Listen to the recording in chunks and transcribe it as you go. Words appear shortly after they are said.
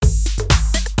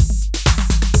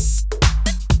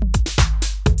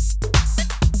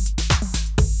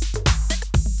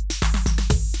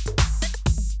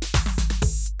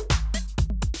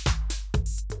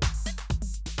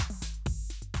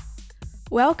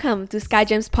Welcome to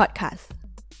SkyGems Podcast.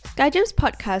 SkyGems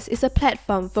Podcast is a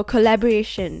platform for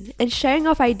collaboration and sharing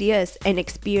of ideas and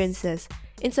experiences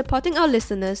in supporting our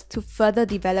listeners to further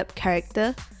develop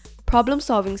character,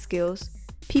 problem-solving skills,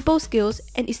 people skills,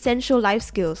 and essential life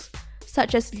skills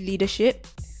such as leadership,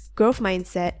 growth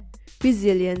mindset,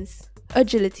 resilience,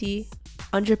 agility,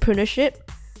 entrepreneurship,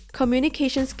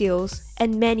 communication skills,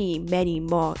 and many, many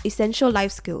more essential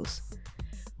life skills.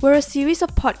 We're a series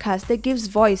of podcasts that gives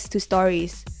voice to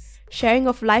stories, sharing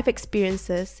of life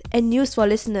experiences, and news for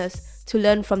listeners to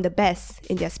learn from the best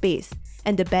in their space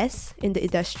and the best in the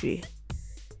industry.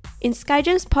 In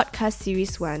SkyGems Podcast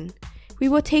Series 1, we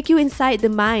will take you inside the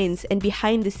minds and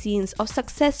behind the scenes of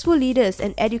successful leaders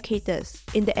and educators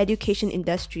in the education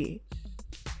industry.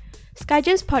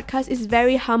 SkyGems Podcast is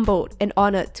very humbled and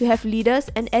honored to have leaders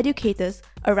and educators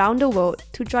around the world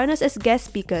to join us as guest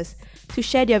speakers to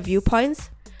share their viewpoints,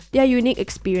 their unique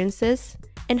experiences,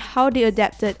 and how they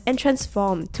adapted and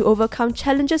transformed to overcome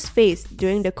challenges faced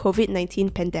during the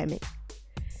COVID-19 pandemic.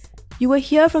 You will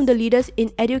hear from the leaders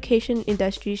in education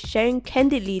industry sharing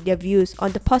candidly their views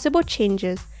on the possible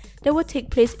changes that will take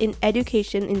place in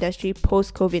education industry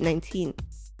post-COVID-19.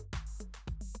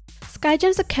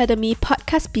 SkyGems Academy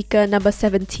podcast speaker number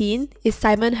 17 is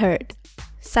Simon Hurd.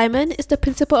 Simon is the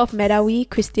principal of Medawi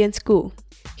Christian School.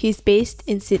 He is based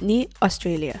in Sydney,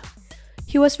 Australia.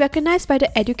 He was recognized by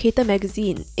The Educator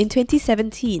magazine in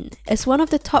 2017 as one of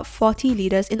the top 40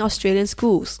 leaders in Australian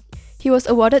schools. He was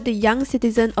awarded the Young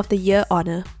Citizen of the Year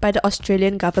honour by the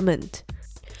Australian government.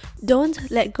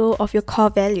 Don't let go of your core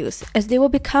values, as they will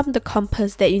become the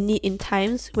compass that you need in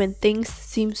times when things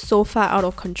seem so far out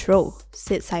of control,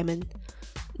 said Simon.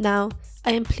 Now,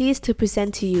 I am pleased to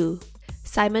present to you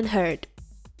Simon Hurd.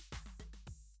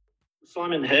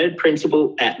 Simon Hurd,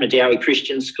 Principal at Medawi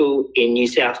Christian School in New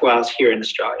South Wales here in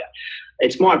Australia.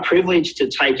 It's my privilege to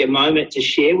take a moment to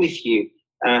share with you,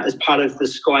 as part of the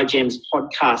SkyGems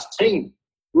podcast team,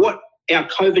 what our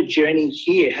COVID journey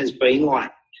here has been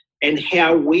like and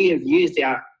how we have used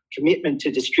our commitment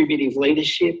to distributive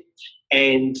leadership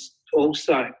and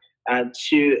also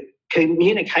to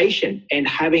communication and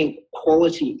having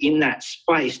quality in that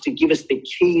space to give us the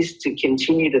keys to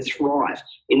continue to thrive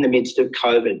in the midst of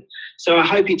COVID. So I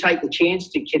hope you take the chance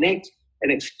to connect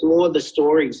and explore the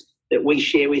stories that we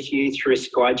share with you through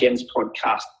SkyGems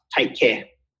podcast. Take care.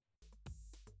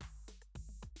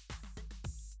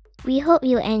 We hope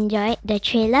you enjoyed the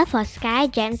trailer for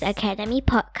SkyGems Academy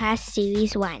Podcast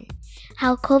Series 1,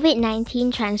 How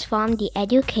COVID-19 Transformed the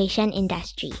Education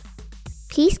Industry.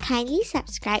 Please kindly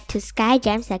subscribe to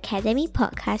SkyGems Academy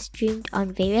Podcast streamed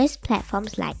on various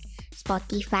platforms like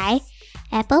Spotify,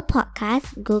 Apple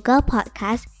Podcasts, Google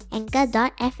Podcasts,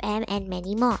 Anchor.fm, and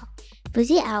many more.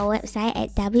 Visit our website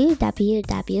at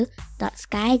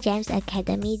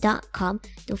www.skygemsacademy.com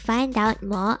to find out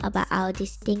more about our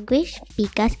distinguished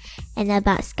speakers and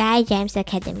about SkyGems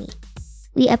Academy.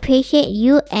 We appreciate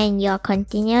you and your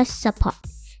continuous support.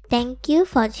 Thank you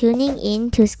for tuning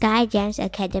in to SkyGems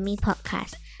Academy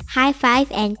Podcast. High five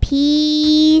and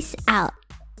peace out.